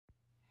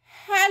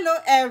Hello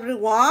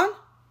everyone,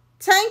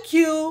 thank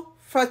you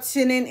for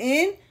tuning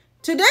in.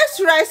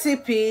 Today's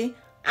recipe,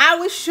 I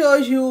will show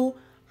you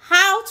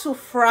how to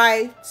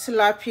fry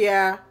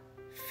tilapia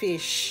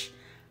fish.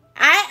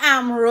 I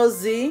am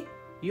Rosie.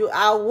 You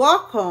are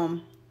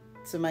welcome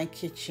to my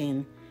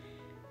kitchen.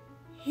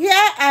 Here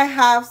I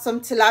have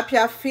some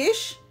tilapia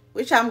fish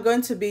which I'm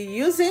going to be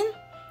using.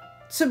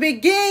 To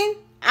begin,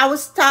 I will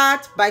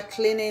start by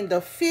cleaning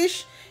the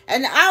fish,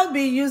 and I'll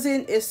be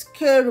using a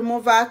scale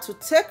remover to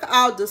take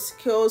out the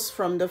scales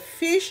from the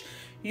fish.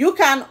 You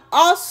can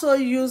also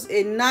use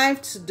a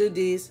knife to do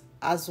this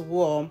as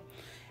well.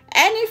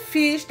 Any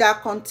fish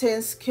that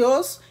contains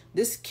scales,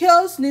 the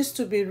scales needs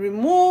to be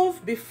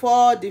removed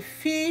before the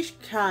fish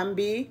can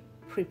be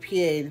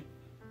prepared.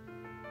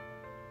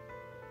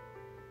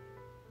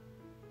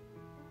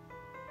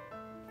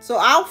 So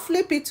I'll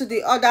flip it to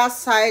the other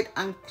side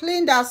and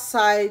clean that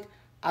side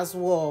as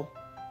well.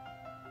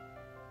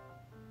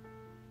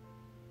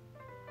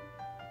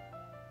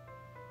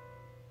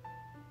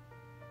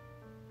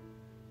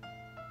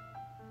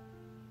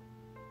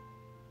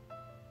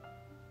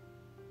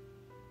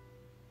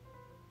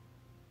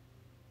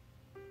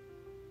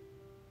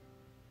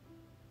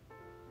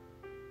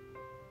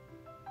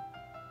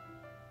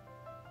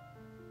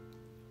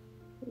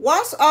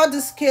 Once all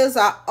the scales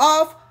are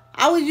off,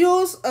 I will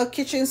use a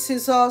kitchen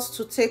scissors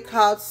to take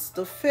out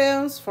the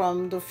fins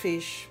from the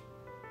fish.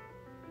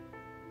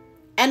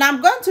 And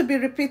I'm going to be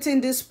repeating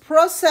this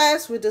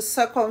process with the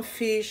second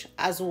fish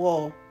as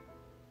well.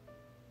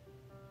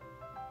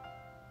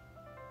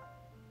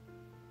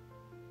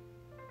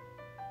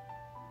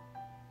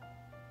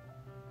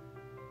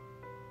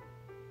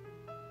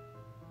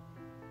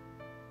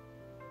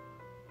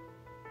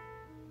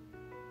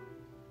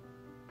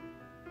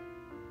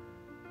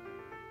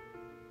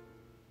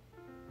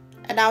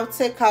 And I'll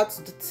take out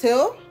the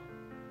tail.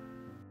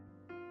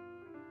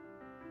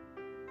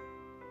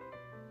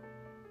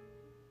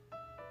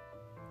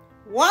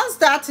 Once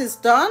that is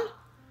done,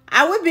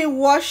 I will be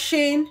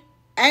washing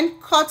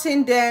and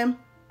cutting them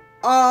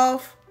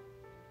off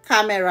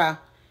camera.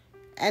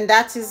 And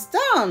that is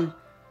done.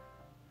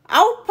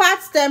 I'll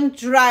pat them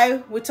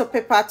dry with a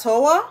paper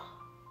towel.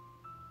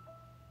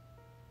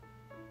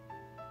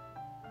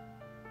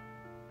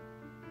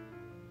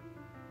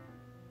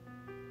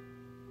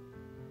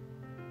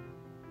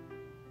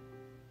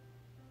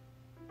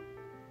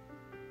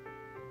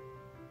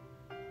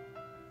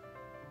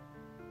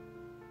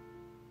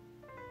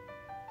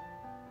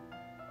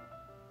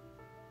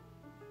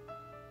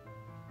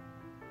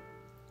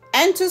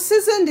 And to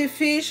season the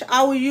fish,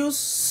 I will use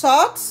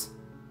salt,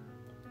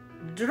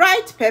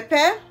 dried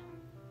pepper,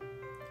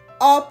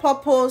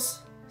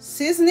 all-purpose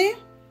seasoning.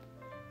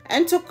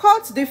 And to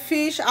cut the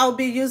fish, I'll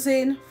be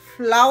using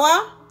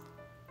flour,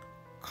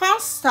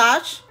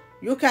 cornstarch.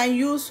 You can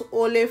use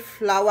olive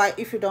flour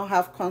if you don't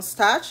have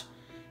cornstarch.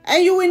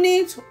 And you will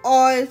need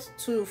oil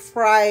to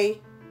fry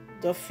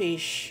the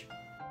fish.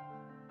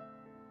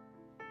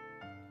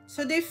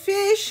 So the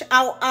fish,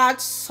 I'll add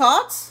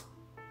salt,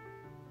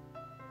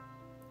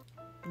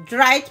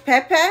 dried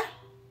pepper,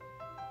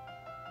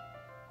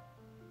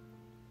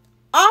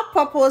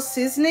 all-purpose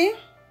seasoning.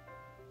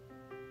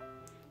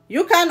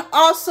 You can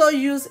also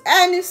use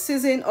any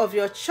seasoning of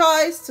your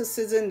choice to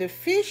season the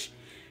fish.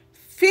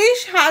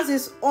 Fish has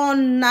its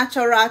own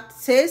natural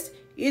taste.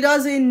 It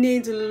doesn't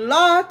need a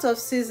lot of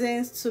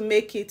seasonings to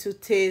make it to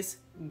taste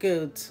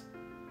good.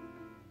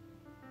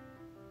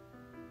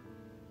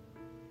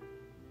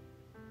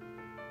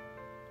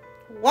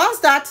 Once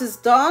that is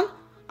done,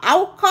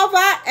 I'll cover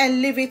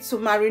and leave it to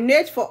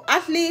marinate for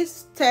at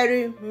least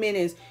 30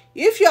 minutes.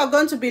 If you are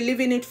going to be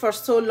leaving it for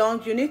so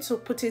long, you need to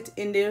put it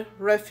in the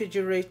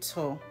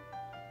refrigerator.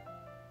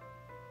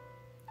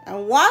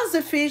 And once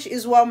the fish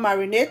is well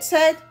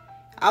marinated,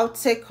 I'll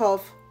take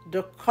off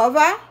the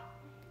cover.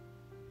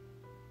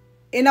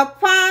 In a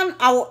pan,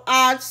 I will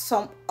add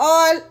some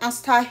oil and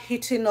start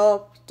heating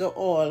up the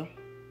oil.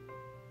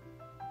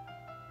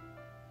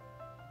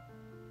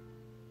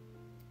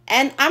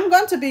 And I'm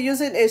going to be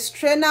using a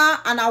strainer,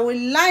 and I will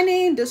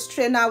line the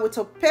strainer with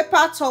a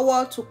paper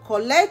towel to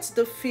collect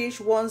the fish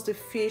once the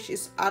fish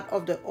is out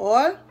of the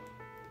oil.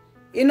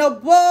 In a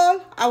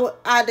bowl, I will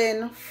add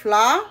in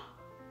flour,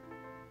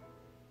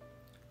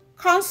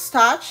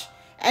 cornstarch,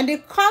 and the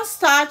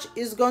cornstarch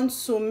is going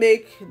to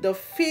make the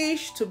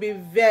fish to be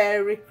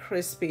very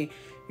crispy.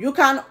 You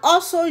can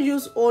also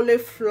use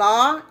olive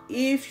flour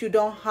if you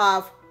don't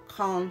have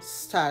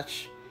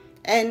cornstarch.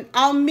 And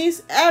I'll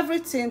mix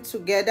everything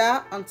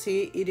together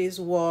until it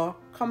is well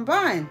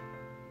combined.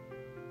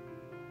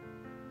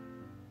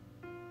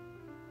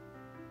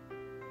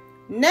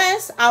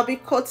 Next, I'll be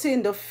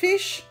coating the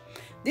fish.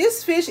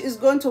 This fish is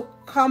going to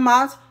come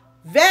out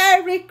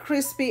very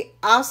crispy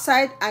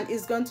outside and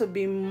it's going to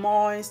be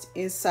moist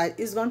inside.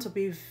 It's going to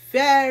be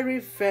very,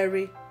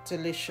 very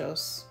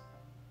delicious.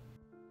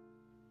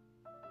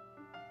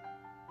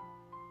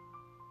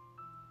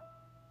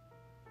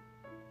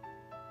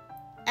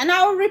 And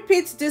I'll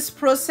repeat this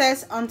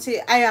process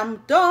until I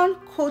am done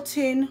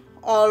coating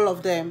all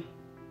of them.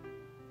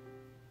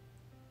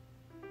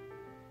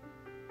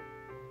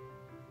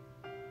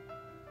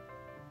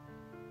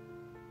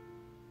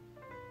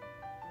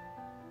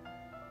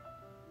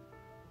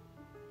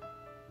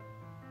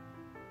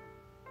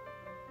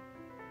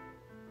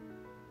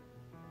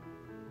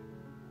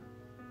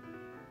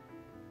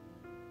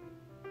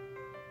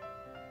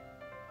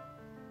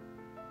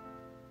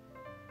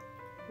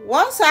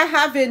 Once I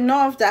have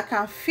enough that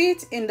can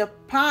fit in the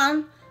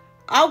pan,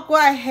 I'll go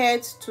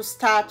ahead to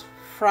start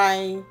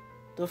frying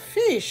the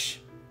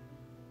fish.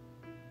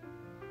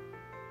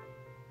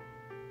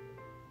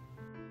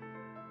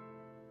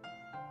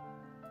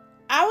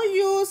 I will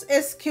use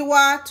a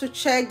skewer to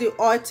check the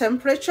oil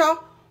temperature.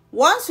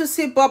 Once you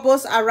see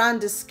bubbles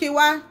around the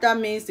skewer, that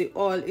means the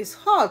oil is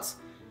hot.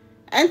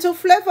 And to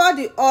flavor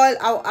the oil,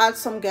 I'll add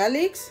some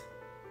garlic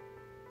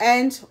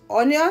and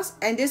onions,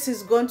 and this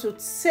is going to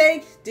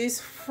take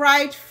this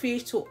fried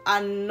fish to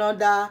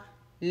another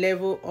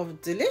level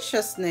of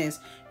deliciousness.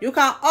 You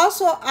can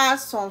also add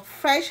some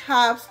fresh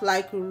herbs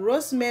like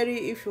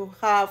rosemary if you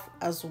have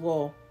as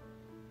well.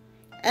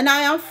 And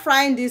I am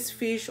frying this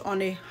fish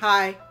on a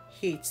high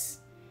heat.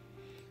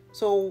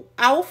 So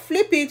I will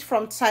flip it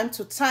from time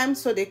to time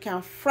so they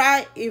can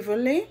fry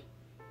evenly.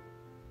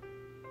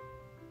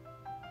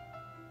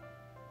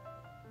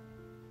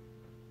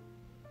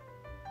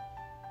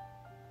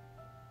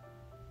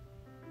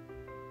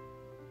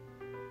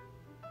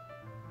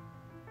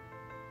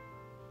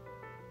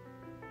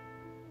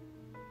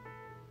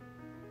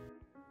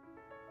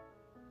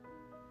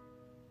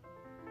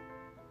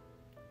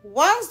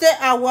 Once they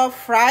are well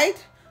fried,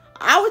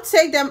 I will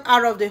take them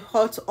out of the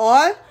hot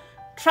oil,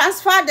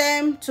 transfer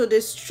them to the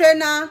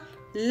strainer,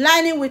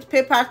 lining with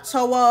paper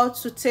towel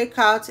to take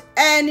out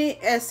any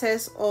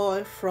excess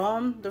oil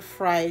from the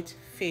fried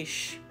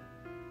fish.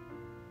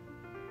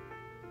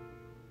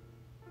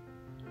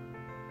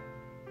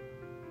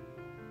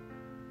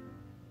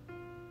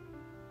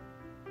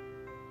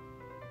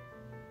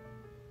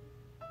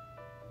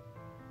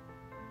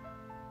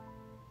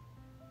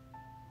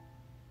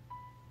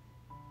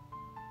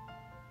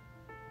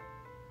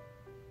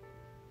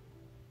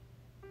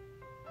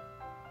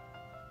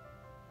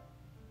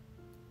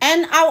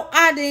 And I'll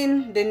add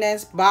in the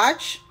next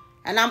batch,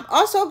 and I'm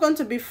also going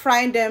to be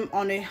frying them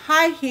on a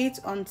high heat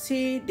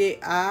until they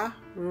are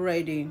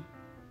ready.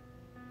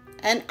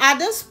 And at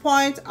this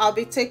point, I'll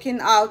be taking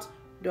out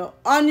the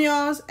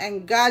onions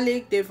and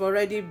garlic. They've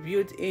already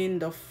built in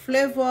the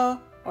flavor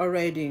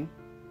already.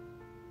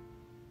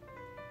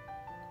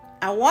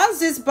 And once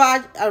this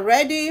batch are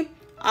ready,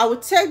 I will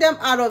take them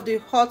out of the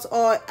hot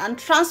oil and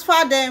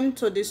transfer them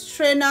to the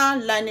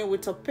strainer, lining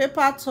with a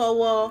paper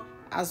towel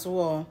as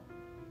well.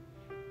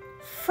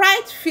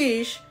 Fried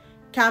fish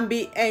can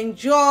be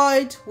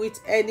enjoyed with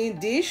any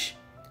dish.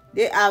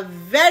 They are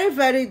very,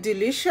 very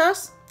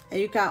delicious,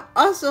 and you can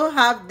also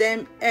have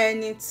them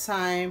any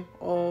time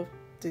of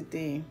the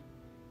day.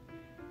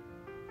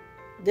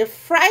 The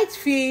fried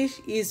fish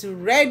is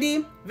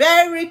ready,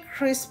 very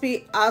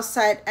crispy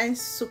outside and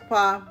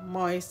super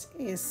moist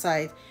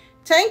inside.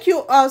 Thank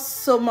you all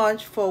so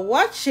much for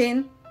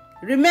watching.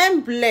 Remain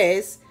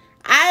blessed.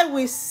 I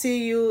will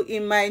see you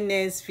in my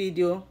next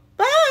video.